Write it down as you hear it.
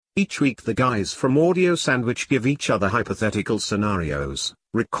Each week the guys from Audio Sandwich give each other hypothetical scenarios,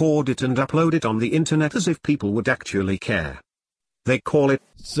 record it and upload it on the internet as if people would actually care. They call it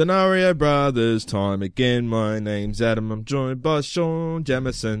Scenario Brothers time again. My name's Adam. I'm joined by Sean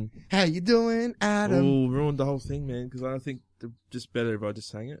Jamison. How you doing, Adam? Oh, ruined the whole thing, man, because I think it's just better if I just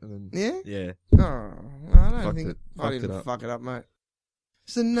sang it. And then, Yeah? Yeah. Oh, I don't Fucked think it. I Fucked didn't it up. fuck it up, mate.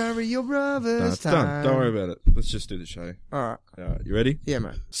 Scenario Brothers No, it's time. done. Don't worry about it. Let's just do the show. Alright. Alright, you ready? Yeah,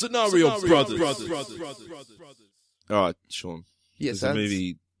 mate. Scenario Brothers. Alright, Sean. Yes, There's a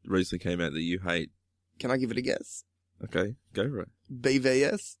movie recently came out that you hate. Can I give it a guess? Okay, go for it.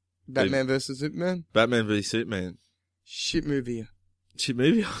 BVS? Batman vs. Superman? Batman v Superman. Shit movie. Shit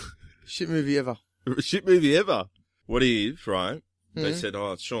movie? Shit movie ever. Shit movie ever. What if, right? They Mhm. said,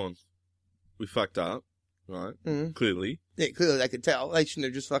 oh, Sean, we fucked up, right? Mhm. Clearly. Yeah, clearly they could tell. They shouldn't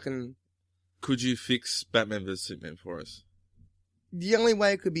have just fucking... Could you fix Batman vs Superman for us? The only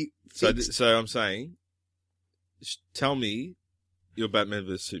way it could be fixed... So I'm saying, tell me your Batman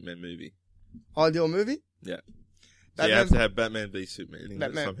vs Superman movie. Ideal movie? Yeah. So you have to have Batman v Superman in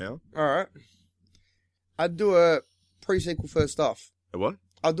there somehow. Alright. I'd do a pre-sequel first off. A what?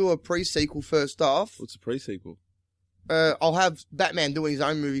 I'll do a pre-sequel first off. What's a pre-sequel? I'll have Batman doing his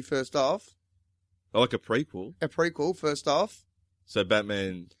own movie first off. I like a prequel. A prequel first off. So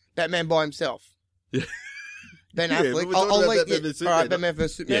Batman Batman by himself. Yeah. Ben Yeah, Affleck. but we're talking about Batman vs. Superman. Alright, Batman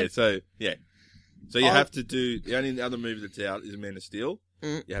vs. Superman. Yeah. So you have to do, the only other movie that's out is Man of Steel.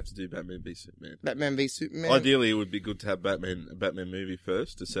 Mm. You have to do Batman v Superman. Batman v Superman. Ideally, it would be good to have a Batman movie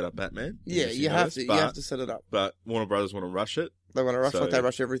first to set up Batman. Yeah, you have to. You have to set it up. But Warner Brothers want to rush it. They want to rush So- like they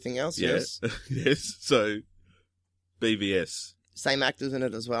rush everything else. Yeah. Yes. Yes. So, BVS. Same actors in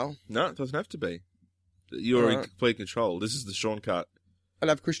it as well. No, it doesn't have to be. You're in Alright. complete control. This is the Sean cut. I'd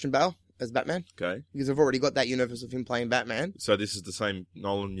have Christian Bale as Batman Okay. because I've already got that universe of him playing Batman. So this is the same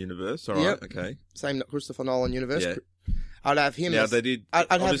Nolan universe. All right. Yep. Okay. Same Christopher Nolan universe. Yeah. I'd have him. Now as, they did. I'd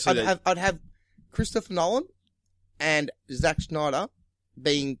obviously have Christopher Nolan and Zack Snyder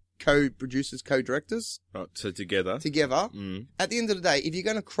being co-producers, co-directors Right, so together. together. Mm, At the end of the day, if you're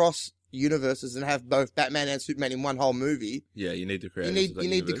going to cross universes and have both Batman and Superman in one whole movie, yeah, you need the you creators. need of that you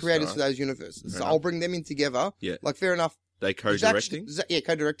need the universe, creators all for right. those universes. Fair So enough. I'll bring them in together. Yeah. Like fair enough. They co-directing.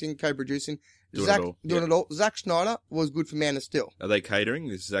 Co-directing, co-producing. Doing Zack it all. doing Yeah. it all. Zack Snyder was good for Man of Steel. Are they catering?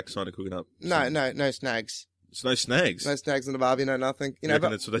 Is Zack Snyder cooking up? No snags. It's no snags. No snags in the barbie, no nothing. You You know, reckon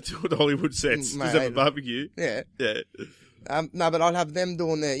but, that's what they do with Hollywood sets? Mate. Just have a barbecue. yeah. Yeah. No, but I'd have them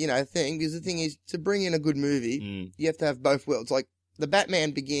doing their, thing, because the thing is, to bring in a good movie, Mm. you have to have both worlds. Like, the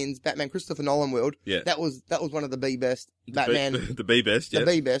Batman Christopher Nolan world, Yeah. that was one of the B-best Batman, The B best. the Yeah.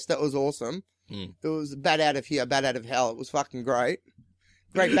 B-best, that was awesome. Mm. It was Bat Out of Here, Bat Out of Hell, it was fucking great.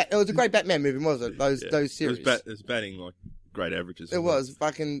 It was a great Batman movie, wasn't it? Those series. It was batting like great averages. It was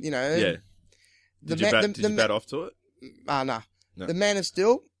fucking, Yeah. The Did you bat off to it? Nah. No. The Man of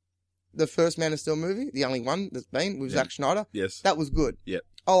Steel, the first Man of Steel movie, the only one that's been, with Yeah. Zack Snyder, Yes. that was good. Yep.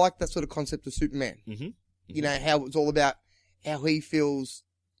 I like that sort of concept of Superman. Mm-hmm. You know, how it's all about how he feels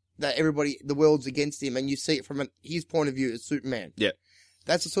that the world's against him, and you see it from his point of view as Superman. Yeah.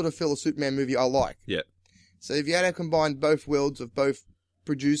 That's the sort of feel of Superman movie I like. Yeah. So if you had to combine both worlds of both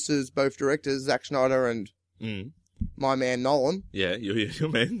producers, both directors, Zack Snyder and Mm. my man Nolan, Yeah, your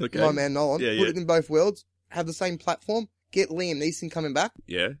man. Okay. my man Nolan, Yeah, put yeah. it in both worlds, have the same platform, get Liam Neeson coming back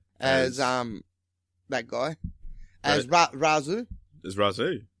Yeah. as that guy, as Razu. As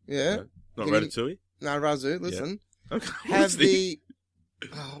Razu. Yeah. No, not Get him- Ratatouille. No, Razu, listen. Okay. Have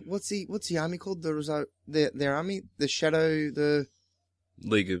what's the army called? Their army? The Shadow, the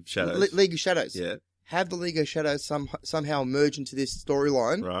League of Shadows. League of Shadows. Yeah. Have the League of Shadows somehow merge into this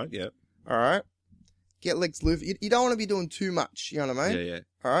storyline. Right. Yeah. Alright. Get Lex Luthor. You don't want to be doing too much, you know what I mean? Yeah. Yeah.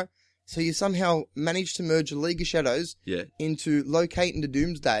 Alright. So you somehow manage to merge the League of Shadows Yeah. into locating the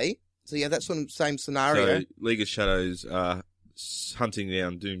Doomsday. So you have that sort of same scenario. So League of Shadows are hunting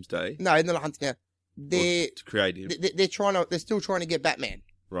down Doomsday. No, they're not hunting now. They're To create him. they're still trying to get Batman.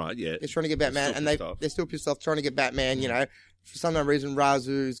 Right. Yeah. They're trying to get Batman, still and pissed off. they're still pissed off trying to get Batman. You know, for some unknown reason,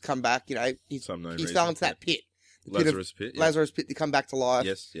 Razu's come back. You know, Some unknown he's reason, fell into yeah. that pit, the pit of Lazarus Pit. Yeah. Lazarus Pit, to come back to life.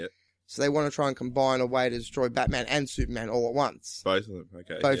 Yes. Yeah. So they want to try and combine a way to destroy Batman and Superman all at once, Both of them.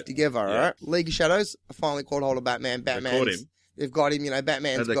 Okay. both yeah. together. Yeah. All right. League of Shadows are finally caught hold of Batman. They caught Batman's him. They've got him. You know,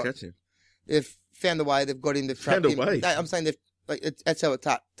 Batman's How'd they got. catch him? They've found a way. They've got him. They've Found trapped a him. way? I'm saying that's how it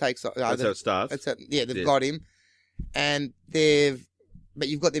takes. That's how it starts. They've Yeah. got him, and but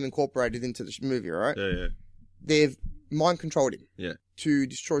you've got them incorporated into the movie, right? Yeah. Yeah. They've mind controlled him. Yeah. To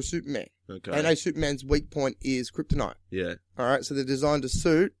destroy Superman. Okay. They know Superman's weak point is kryptonite. Yeah. All right, so they've designed a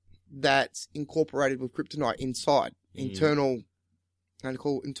suit that's incorporated with kryptonite inside, internal how do you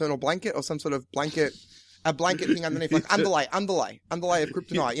call internal blanket or some sort of blanket, a blanket thing underneath, like underlay of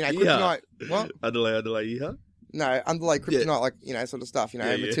kryptonite. You know, kryptonite. What? Underlay, yeah. No, underlay kryptonite, like, you know, sort of stuff. You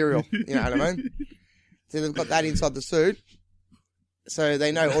know, material. You know what I mean? So they've got that inside the suit, so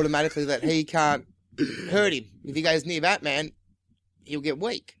they know automatically that he can't hurt him. If he goes near Batman, he'll get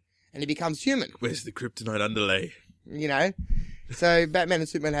weak and he becomes human. Where's the kryptonite underlay? You know, so Batman and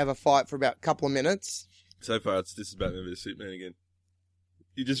Superman have a fight for about a couple of minutes. So far, this is Batman vs Superman again.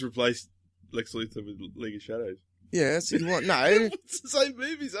 You just replaced Lex Luthor with League of Shadows. Yes, you want no. It's the same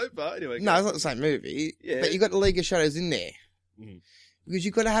movie so far. Anyway, No, it's not the same movie. Yeah. But you got the League of Shadows in there because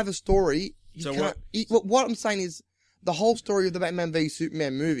you've got to have a story. So What I'm saying is the whole story of the Batman v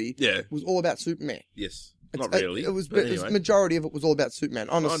Superman movie was all about Superman. Yes. Not really. It was, but the majority of it was all about Superman.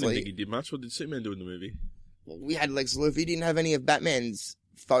 Honestly, I didn't think he did much. What did Superman do in the movie? Well, we had Lex Luthor. He didn't have any of Batman's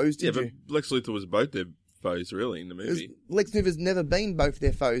foes, did you? But Lex Luthor was both their foes, really, in the movie. Lex Luthor's never been both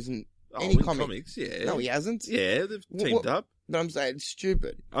their foes in any comics. Yeah. No, he hasn't. Yeah, they've teamed up. But I'm saying it's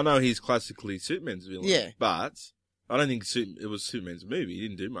stupid. I know he's classically Superman's villain. Yeah. But I don't think it was Superman's movie. He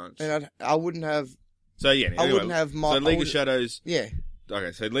didn't do much. And I wouldn't have. So yeah, anyway, I wouldn't have my. So League of Shadows. Yeah.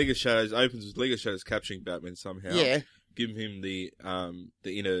 Okay, so League of Shadows opens with League of Shadows capturing Batman somehow. Yeah. Give him the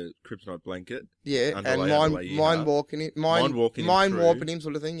inner kryptonite blanket. Yeah, underlay, and mind warping him,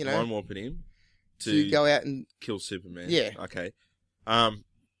 sort of thing. You know, mind warping him to go out and kill Superman. Yeah. Okay.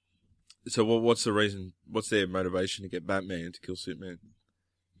 So what's the reason? What's their motivation to get Batman to kill Superman?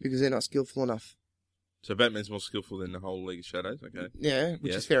 Because they're not skillful enough. So Batman's more skillful than the whole League of Shadows. Okay. Yeah,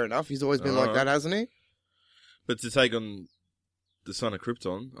 which is fair enough. He's always been like that, hasn't he? But to take on the son of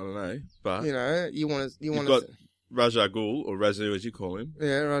Krypton, I don't know. But you know, you want to got Ra's al Ghul, or Razu as you call him.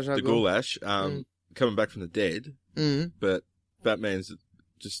 Yeah, Ra's al Ghul. The Ghulash, coming back from the dead. But Batman's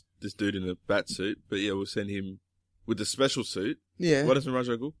just this dude in a bat suit. But yeah, we'll send him with the special suit. Yeah. Why doesn't Ra's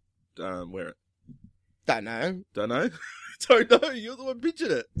al Ghul wear it? Don't know. Don't know? Don't know. You're the one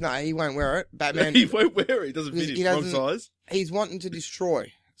pictured it. No, he won't wear it. Batman. He won't wear it. He doesn't fit him. Wrong size. He's wanting to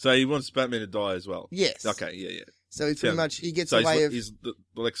destroy. So he wants Batman to die as well. Yes. Okay. Yeah. So he's pretty much he gets away of. He's the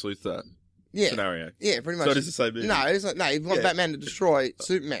Lex Luthor Yeah. scenario. Yeah, pretty much. So it is the same movie. No, it's like, no, he wants Batman to destroy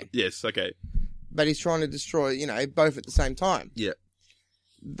Superman. Yes, okay. But he's trying to destroy, you know, both at the same time. Yeah.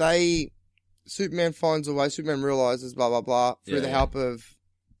 Superman finds a way, Superman realizes, blah, blah, blah, through the help of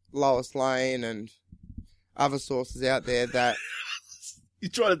Lois Lane and other sources out there that...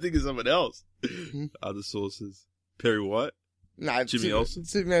 You're trying to think of someone else. Other sources. Perry White? No. Jimmy Olsen?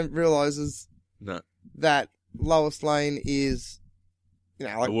 Superman realizes that Lois Lane is, you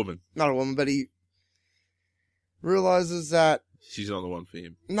know, like... A woman. Not a woman, but he realizes that... She's not the one for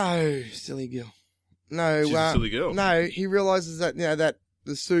him. No, silly girl. No, she's a silly girl. No, he realizes that, you know, that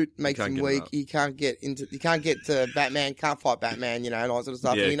the suit makes him weak. He can't get to Batman, can't fight Batman, you know, and all that sort of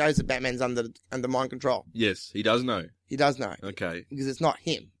stuff. Yeah. And he knows that Batman's under mind control. Yes, he does know. He does know. Okay. Because it's not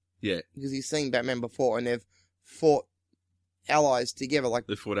him. Yeah. Because he's seen Batman before and they've fought allies together. Like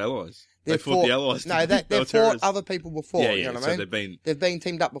they fought allies. They fought the allies. No, they've fought other people before. Yeah, you know what I mean? They've been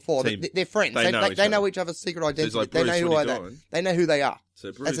teamed up before. They're friends. They know each other's secret identity. Like, they know who they are.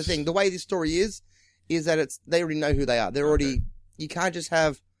 So Bruce. That's the thing. The way this story is that they already know who they are. They're already. You can't just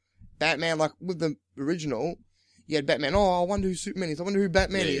have Batman like with the original. You had Batman. Oh, I wonder who Superman is. I wonder who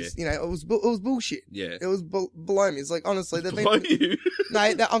Batman is. You know, it was bullshit. Yeah, it was below me. It's like honestly, they've below been. You.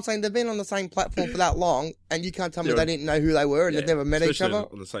 No, I'm saying they've been on the same platform for that long, and you can't tell me they didn't know who they were and they've never met each other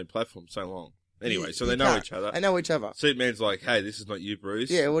on the same platform so long. Anyway, so they know each other. They know each other. Superman's like, "Hey, this is not you,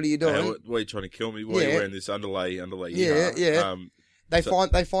 Bruce. Yeah, what are you doing? Why are you trying to kill me? Why are you wearing this underlay? Yeah. They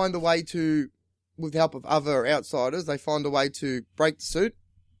find a way to, with the help of other outsiders, they find a way to break the suit.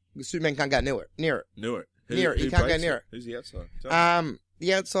 Superman can't go near it. He can't go near it. Who's the outsider?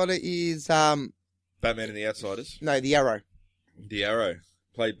 The outsider is Batman and the Outsiders. No, the Arrow. The Arrow,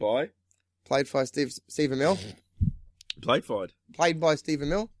 played by Steve Amell. Played by Steve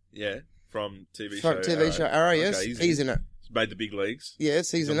Amell. Yeah, from TV show Arrow. Yes, okay, he's in it. He's made the big leagues. Yes,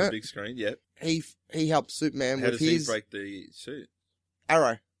 he's in it. The big screen. Yep. He helps Superman How with does his he break the suit?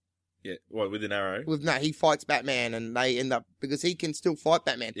 Arrow. Yeah, with an arrow? He fights Batman, and they end up because he can still fight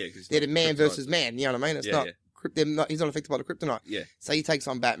Batman. Yeah, they're the man versus man. You know what I mean? It's not. Yeah. He's not affected by the kryptonite. Yeah. So he takes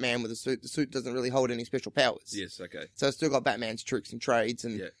on Batman with a suit. The suit doesn't really hold any special powers. Yes. Okay. So it's still got Batman's tricks and trades,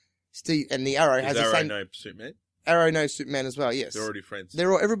 and and the Arrow has the same. Arrow know Superman? Arrow knows Superman as well. Yes. They're already friends.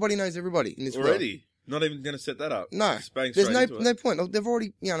 Everybody knows everybody in this world. Already. Not even going to set that up. No. There's no point. They've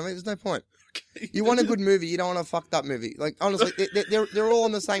already. You know what I mean? There's no point. You want a good movie, you don't want a fucked up movie. Like honestly, they're all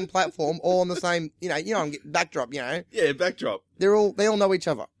on the same platform, all on the same, backdrop. You know. Yeah, backdrop. They all know each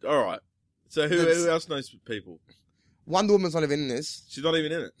other. All right. So who else knows people? Wonder Woman's not even in this. She's not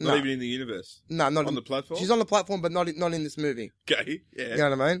even in it. Not even in the universe. No, not on the platform. She's on the platform, but not in this movie. Okay, yeah. You know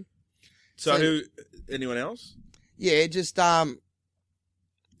what I mean? So who? Anyone else? Yeah, just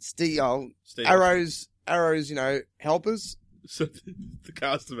Steve. Arrow's, helpers. So the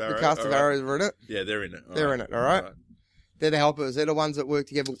cast of Arrow. The cast of Arrow are in it. Yeah, they're in it. They're in it. All right. They're the helpers. They're the ones that work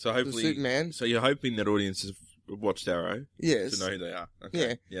together with Superman. So you're hoping that audiences have watched Arrow, yes, to know who they are.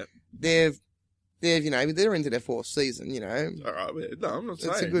 Okay. Yeah. Yep. They're into their 4th season. All right. No, I'm not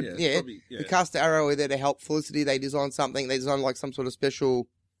saying. It's a good. The cast of Arrow are there to help Felicity. They design something. They design like some sort of special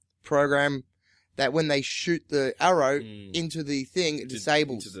program that when they shoot the arrow into the thing, it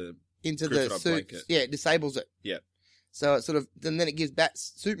disables into the suit. Blanket. Yeah, it disables it. Yeah. So it sort of, and then it gives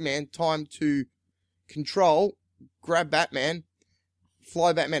Superman time to control, grab Batman,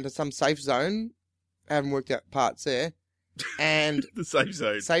 fly Batman to some safe zone. I haven't worked out parts there. And the safe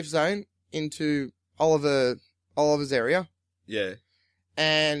zone. Safe zone into Oliver's area. Yeah.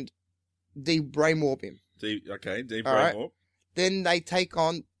 And de-brainwarp him. De-brainwarp. Right. Then they take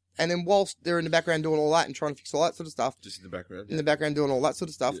on, and then whilst they're in the background doing all that and trying to fix all that sort of stuff. Just in the background. In the background doing all that sort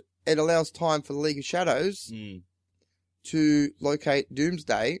of stuff. It allows time for the League of Shadows to locate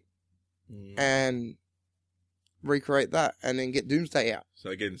Doomsday and recreate that and then get Doomsday out. So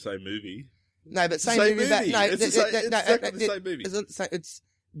again, same movie. No, but same movie. It's exactly the same movie. It's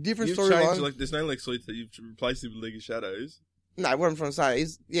different storylines. Like, there's no Lex Luthor. You've replaced him with League of Shadows. No, what I'm trying to say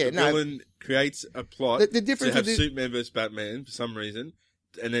is, the villain creates a plot the difference to have Superman versus Batman for some reason,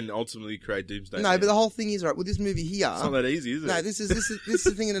 and then ultimately create Doomsday. No, but the whole thing is, right, with this movie here... It's not that easy, is it? No, this is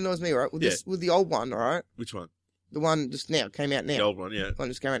the thing that annoys me, right? With the old one, all right? Which one? The one just now, came out now. The old one, yeah. The one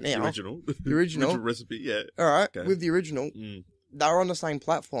just came out now. The original. The original. Original recipe, yeah. All right, with the original, they were on the same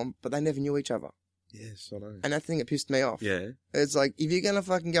platform, but they never knew each other. Yes, I know. And that thing that pissed me off. Yeah. It's like, if you're going to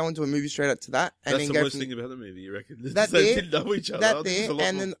fucking go into a movie straight up to that, and that's then the worst thing about the movie, you reckon? They didn't know each other. That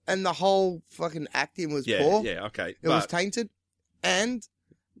there, and the whole fucking acting was poor. Yeah, okay. It was tainted. And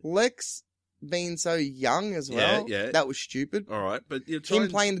Lex being so young as well. Yeah. That was stupid. All right, but you're trying... Him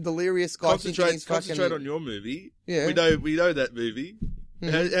playing the delirious guy. Concentrate on your movie. Yeah. We know that movie.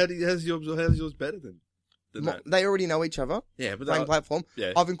 Mm-hmm. How's yours better than that? They already know each other. Yeah, but same platform.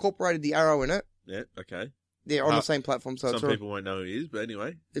 Yeah. I've incorporated the Arrow in it. Yeah, okay. They're on the same platform, so some people won't know who he is, but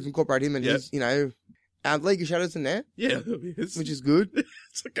anyway. They've incorporated him and his, League of Shadows in there. Yeah, which is good.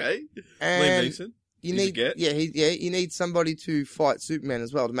 It's okay. And Liam Neeson. You need somebody to fight Superman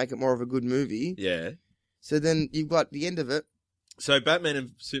as well to make it more of a good movie. Yeah. So then you've got the end of it. So Batman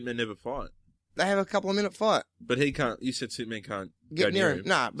and Superman never fight. They have a couple of minute fight. But he can't. You said Superman can't get near him.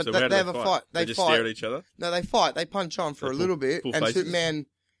 Nah, but so they have a fight. They just stare at each other. No, they fight. They punch on for a little bit, and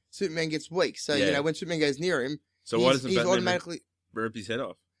Superman gets weak. So when Superman goes near him, so why doesn't Batman automatically rip his head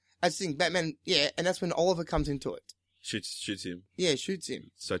off? I think Batman. Yeah, and that's when Oliver comes into it. Shoots him. Yeah, shoots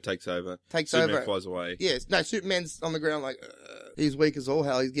him. So takes over. Superman flies away. Yes. No, Superman's on the ground like, he's weak as all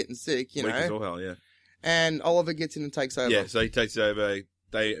hell. He's getting sick, Weak as all hell, yeah. And Oliver gets in and takes over. Yeah, so he takes over.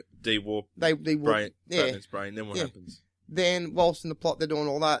 They de-warp Batman's brain. Then what happens? Then, whilst in the plot they're doing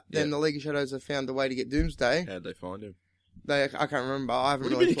all that, then the League of Shadows have found a way to get Doomsday. How'd they find him? I can't remember. I haven't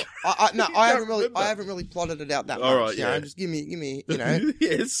really. I haven't really plotted it out that much. All right, yeah. Just give me,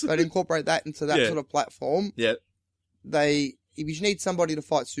 yes. But incorporate that into that sort of platform. Yeah. You need somebody to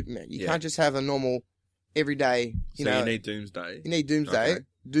fight Superman. You can't just have a normal, everyday. You need Doomsday. You need Doomsday. Okay.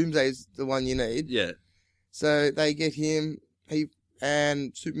 Doomsday's the one you need. Yeah. So they get him.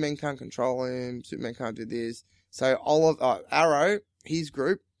 And Superman can't control him. Superman can't do this. So Arrow, his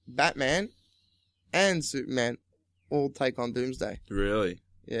group, Batman, and Superman all take on Doomsday. Really?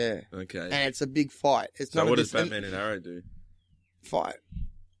 Yeah. Okay. And it's a big fight. So what does Batman and Arrow do? Fight.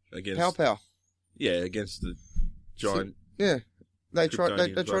 Against power. Yeah, against the giant. They try to fight.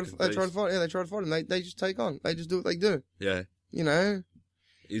 Yeah, they try to fight him. They just take on. They just do what they do. Yeah.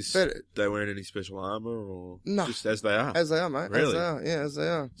 They wearing any special armor or just as they are? As they are, mate. Really? As they are. Yeah, as they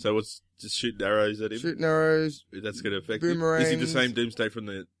are. So what's just shooting arrows at him? Shooting arrows. That's going to affect boomerangs. him. Is he the same Doomsday from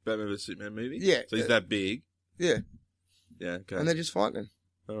the Batman vs Superman movie? Yeah. So he's that big? Yeah. Yeah, okay. And they're just fighting him.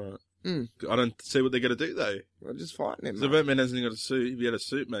 All right. I don't see what they're going to do, though. They're just fighting him, So Batman hasn't even got a suit. If he had a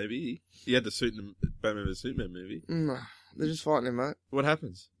suit, maybe. He had the suit in the Batman vs Superman movie. They're just fighting him, mate. What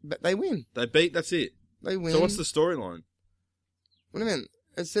happens? But they win. They beat, that's it. They win. So what's the storyline? What do you mean?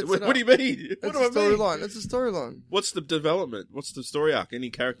 What do you mean? What do I mean? Storyline. It's a storyline. What's the development? What's the story arc? Any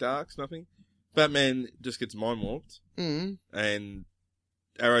character arcs? Nothing? Batman just gets mind warped. And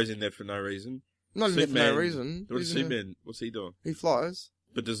Arrow's in there for no reason. Not in there for no reason. What is Superman? What's he doing? He flies.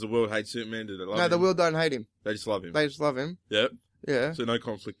 But does the world hate Superman? Do they love him? No, the world don't hate him. They just love him. They just love him. Yep. Yeah. So no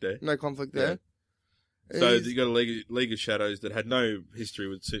conflict there. No conflict there. So you got a League of Shadows that had no history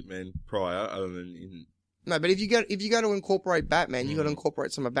with Superman prior, other than in. No, but if you go to incorporate Batman, you got to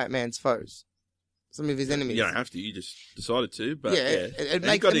incorporate some of Batman's foes, some of his enemies. You don't have to. You just decided to. But it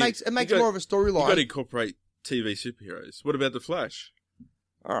makes more of a storyline. You got to incorporate TV superheroes. What about the Flash?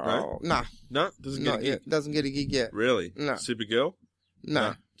 Oh, no. No, doesn't get a gig. Yet. Doesn't get a gig yet. Really? No. Supergirl?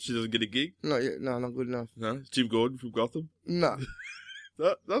 No. She doesn't get a gig? Not yet. No, not good enough. No. Jim Gordon from Gotham? No.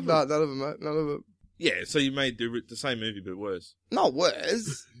 No, none of them, mate. None of them. Yeah, so you made the same movie but worse. Not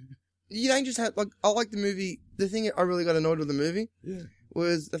worse. You don't just have, I like the movie. The thing I really got annoyed with the movie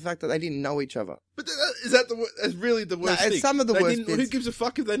was the fact that they didn't know each other. But that's really the worst thing? It's some of the worst bits. Who gives a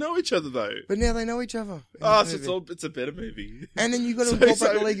fuck if they know each other, though? But now they know each other. So it's a better movie. And then you've got to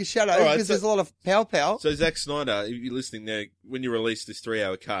incorporate the League of Shadows because there's a lot of pow. So Zack Snyder, if you're listening there, when you release this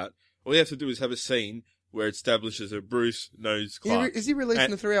 3-hour cut, all you have to do is have a scene where it establishes that Bruce knows Clark. Is he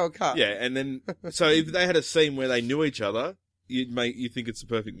releasing a 3-hour cut? Yeah, and then, so if they had a scene where they knew each other, you think it's a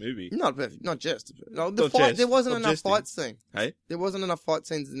perfect movie. Not perfect, not just. No, there wasn't enough fight scene. Hey? There wasn't enough fight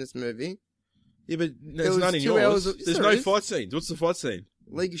scenes in this movie. Yeah, but there's none in yours. There's no fight scenes. What's the fight scene?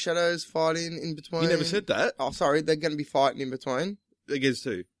 League of Shadows fighting in between. You never said that. Oh, sorry, they're going to be fighting in between. Against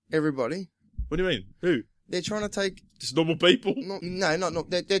who? Everybody. What do you mean? Who? They're trying to take... Just normal people? No.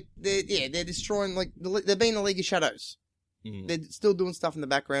 They're destroying, they're being a League of Shadows. Mm. They're still doing stuff in the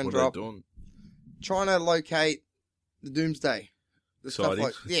background. What are they doing? Trying to locate the Doomsday.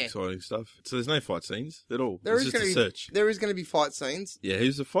 Exciting stuff. So there's no fight scenes at all. There it's just a search. There is going to be fight scenes. Yeah,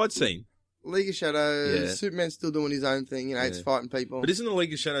 who's the fight scene? League of Shadows. Superman's still doing his own thing. It's fighting people. But isn't the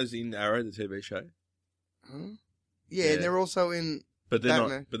League of Shadows in Arrow, the TV show? Huh? Yeah, and they're also in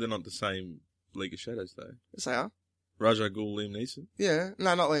Batman. They're not the same League of Shadows, though. Yes, they are. Ra's al Ghul, Liam Neeson? Yeah.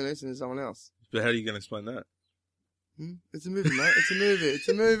 No, not Liam Neeson. It's someone else. But how are you going to explain that? It's a movie, mate. It's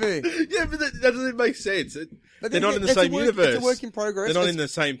a movie. Yeah, but that doesn't make sense. They're not in the same universe. It's a work in progress. They're not in the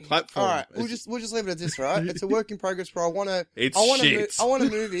same platform. All right, we'll just leave it at this, right? It's a work in progress, but I want shit. I want a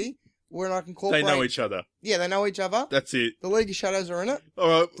movie where I can incorporate... They know each other. Yeah, they know each other. That's it. The League of Shadows are in it. All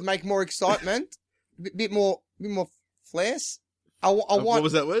right. To make more excitement. bit more flares. I want... What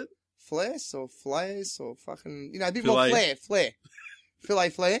was that word? Flares or fucking... a bit more flair. Filet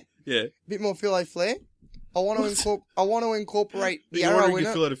flair. Yeah. Bit more filet flair. I want to incorporate the Arrow in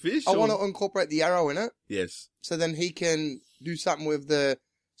it. Fillet of fish, I want to incorporate the Arrow in it. Yes. So then he can do something with the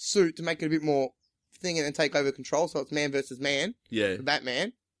suit to make it a bit more thing and then take over control. So it's man versus man. Yeah. For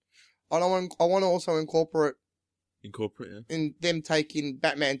Batman. And I want to also incorporate in them taking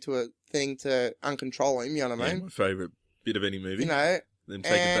Batman to a thing to uncontrol him. You know what I mean? My favourite bit of any movie. Them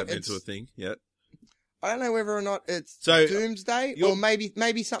taking Batman to a thing. Yeah. I don't know whether or not it's Doomsday or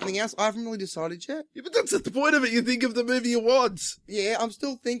maybe something else. I haven't really decided yet. Yeah, but that's the point of it. You think of the movie you want. Yeah, I'm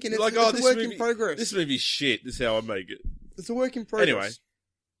still thinking it's a work in progress. This movie's shit. This is how I make it. It's a work in progress. Anyway,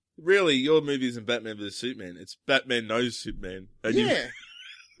 really, your movie isn't Batman vs Superman. It's Batman knows Superman. Yeah.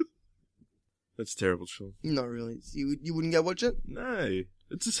 That's terrible, Sean. Not really. You wouldn't go watch it? No.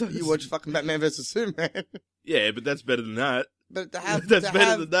 You watch fucking Batman vs Superman. Yeah, but that's better than that. But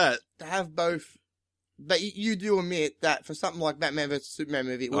better than that. To have both. But you do admit that for something like Batman vs Superman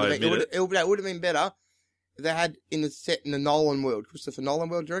movie, it would have been better if they had in the Nolan world, Christopher Nolan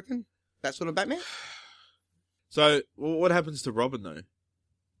world. Do you reckon that sort of Batman? So, what happens to Robin though?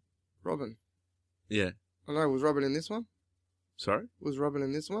 Robin. Yeah. I know. Was Robin in this one? Sorry. Was Robin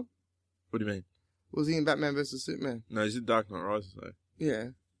in this one? What do you mean? Was he in Batman vs Superman? No, he's in Dark Knight Rises though. Yeah.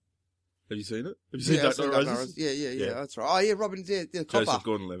 Have you seen it? Have you seen Dark Knight Rises? Yeah. That's right. Oh yeah, Robin's the copper. Joseph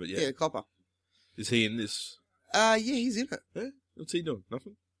Gordon-Levitt. Yeah. Yeah, the copper. Is he in this? Yeah, he's in it. Yeah? What's he doing?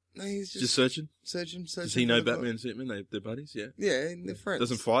 Nothing? No, he's just searching. Does he know Batman and Superman? They're buddies, yeah? Yeah, they're friends.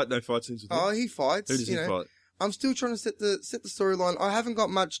 Doesn't fight? No fight scenes with him? Oh, he fights. Who does he fight? I'm still trying to set the storyline. I haven't got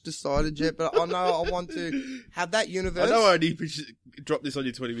much decided yet, but I know I want to have that universe. I know I only dropped this on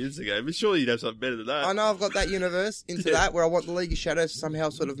you 20 minutes ago, but surely you'd have something better than that. I know I've got that universe into that where I want the League of Shadows to somehow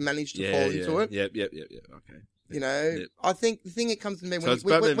sort of manage to fall into it. Yep. Okay. I think the thing that comes to me when it's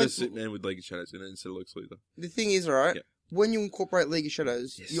Batman vs Superman with League of Shadows in it instead of Lex Luthor. The thing is, right? Yep. When you incorporate League of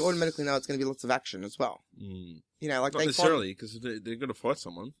Shadows, you automatically know it's going to be lots of action as well. Mm. Not necessarily because they're going to fight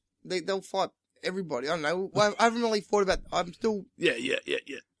someone. They'll fight everybody. I don't know. I haven't really thought about. I'm still. Yeah.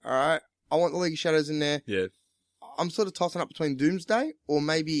 All right. I want the League of Shadows in there. Yeah. I'm sort of tossing up between Doomsday or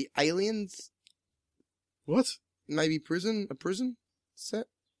maybe Aliens. What? Maybe a prison set.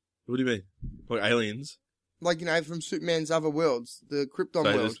 What do you mean? Like Aliens? Like, from Superman's Other Worlds, the Krypton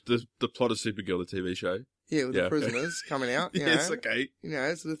world. The plot of Supergirl, the TV show. Yeah, with the prisoners coming out. Yes, okay.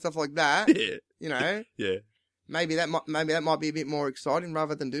 So stuff like that. Yeah. Yeah. Maybe that might be a bit more exciting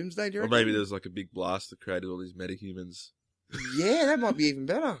rather than Doomsday, do you reckon? Or maybe there's like a big blast that created all these metahumans. Yeah, that might be even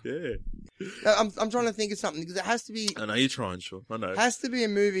better. Yeah. I'm trying to think of something, because it has to be... I know you're trying, sure. I know. It has to be a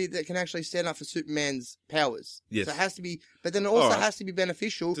movie that can actually stand up for Superman's powers. Yes. So it has to be... But then it also has to be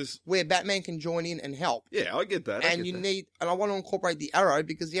beneficial, where Batman can join in and help. Yeah, I get that. And I want to incorporate the Arrow,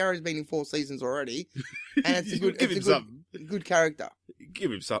 because the Arrow's been in 4 seasons already. And it's a good character.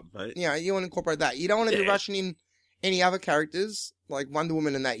 Give him something, mate. Yeah, you want to incorporate that. You don't want to be rushing in any other characters, like Wonder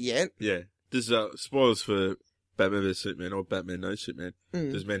Woman and that yet. Yeah. There's spoilers for Batman vs Superman or Batman No Superman.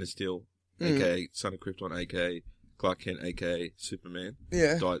 There's Man of Steel, a.k.a. Son of Krypton, a.k.a. Clark Kent, a.k.a. Superman.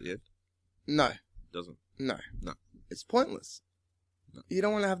 Yeah. Die at the end. No. Doesn't. No. No. It's pointless. No. You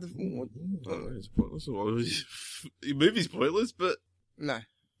don't want to have the... No, it's pointless. Your movie's pointless, but... No.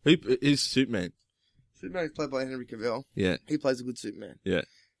 Who is Superman? Superman is played by Henry Cavill. Yeah. He plays a good Superman. Yeah.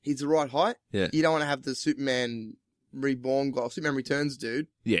 He's the right height. Yeah. You don't want to have the Superman Reborn guy, Superman Returns dude.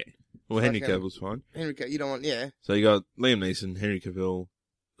 Yeah. Well, Henry Cavill's fine. Henry Cavill, you don't want, yeah. So you got Liam Neeson, Henry Cavill,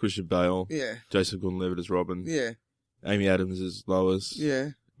 Christian Bale. Yeah. Joseph Gordon-Levitt as Robin. Yeah. Amy Adams as Lois. Yeah.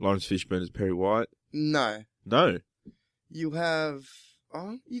 Lawrence Fishburne as Perry White. No. No. You have...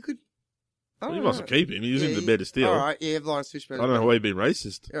 Oh, you could... Well, you mustn't keep him. He's in the bed of steel. All right, yeah, Lawrence Fishburne. I don't know why you've been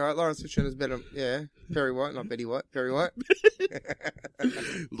racist. All right, Lawrence Fishburne is better. Yeah, Perry White, not Betty White. Perry White.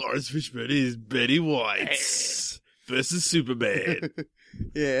 Lawrence Fishburne is Betty White versus Superman.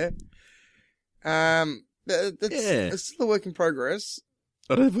 Yeah. It's still a work in progress.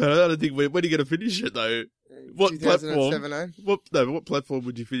 I don't think when are you going to finish it though? What platform? What platform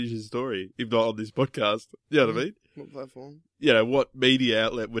would you finish his story if not on this podcast? You know what I mean? What platform? You know, what media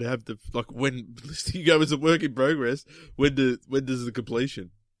outlet would have the when you go as a work in progress? When does the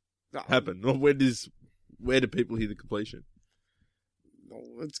completion happen? Or where do people hear the completion?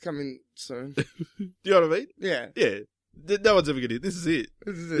 Oh, it's coming soon. Do you know what I mean? Yeah. Yeah. No one's ever going to. This is it.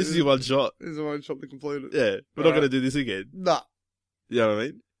 This is your one shot. This is the one shot to complete it. Yeah. We're not going to do this again. Nah. You know what I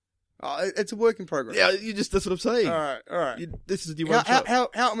mean? It's a work in progress. Yeah, that's what I'm saying. All right. This is your one shot.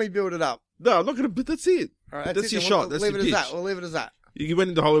 Help me build it up. No, I'm not going to, but that's it. All right, that's your shot. That's your pitch. We'll leave it as that. You went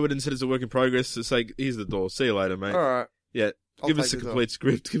into Hollywood and said it's a work in progress to say, here's the door. See you later, mate. All right. Yeah. Give us a complete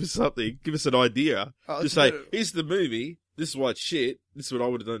script. Give us something. Give us an idea. Just say, here's the movie. This is why it's shit. This is what I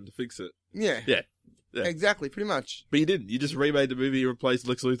would have done to fix it. Yeah. Yeah. Exactly, pretty much. But you didn't. You just remade the movie and replaced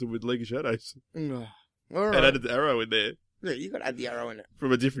Lex Luthor with League of Shadows. All right. And added the Arrow in there. Yeah, you got to add the Arrow in it.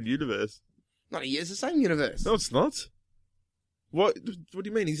 From a different universe. It's the same universe. No, it's not. What do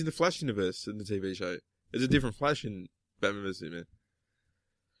you mean? He's in the Flash universe in the TV show. There's a different Flash in Batman vs Superman.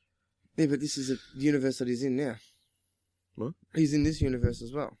 Yeah, but this is a universe that he's in now. What? He's in this universe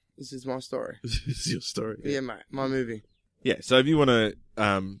as well. This is my story. This is your story. Yeah, mate. My movie. Yeah, so if you want to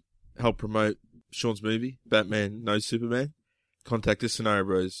help promote Sean's movie, Batman No Superman, contact us,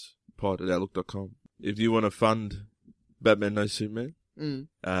 scenariobrospod@outlook.com. If you want to fund Batman No Superman,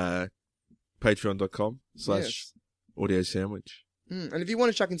 patreon.com/audio sandwich. And if you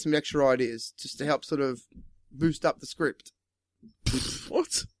want to chuck in some extra ideas just to help sort of boost up the script.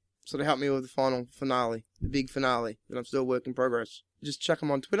 What? Sort of help me with the final finale, the big finale that I'm still work in progress. Just chuck them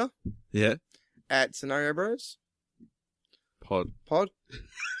on Twitter. Yeah. At Scenario Bros. Pod.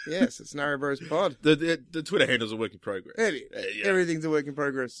 Yes, it's Scenario Bros Pod. The Twitter handle's a work in progress. Everything's a work in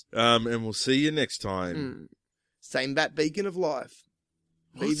progress. And we'll see you next time. Same bat beacon of life.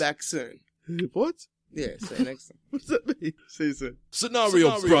 What? Be back soon. What? Yeah, see you next time. What does that mean? See you soon.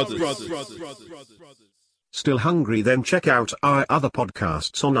 Scenario Brothers. Still hungry? Then check out our other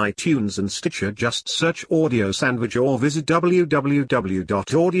podcasts on iTunes and Stitcher. Just search Audio Sandwich or visit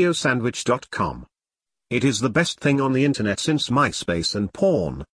www.audiosandwich.com. It is the best thing on the internet since MySpace and porn.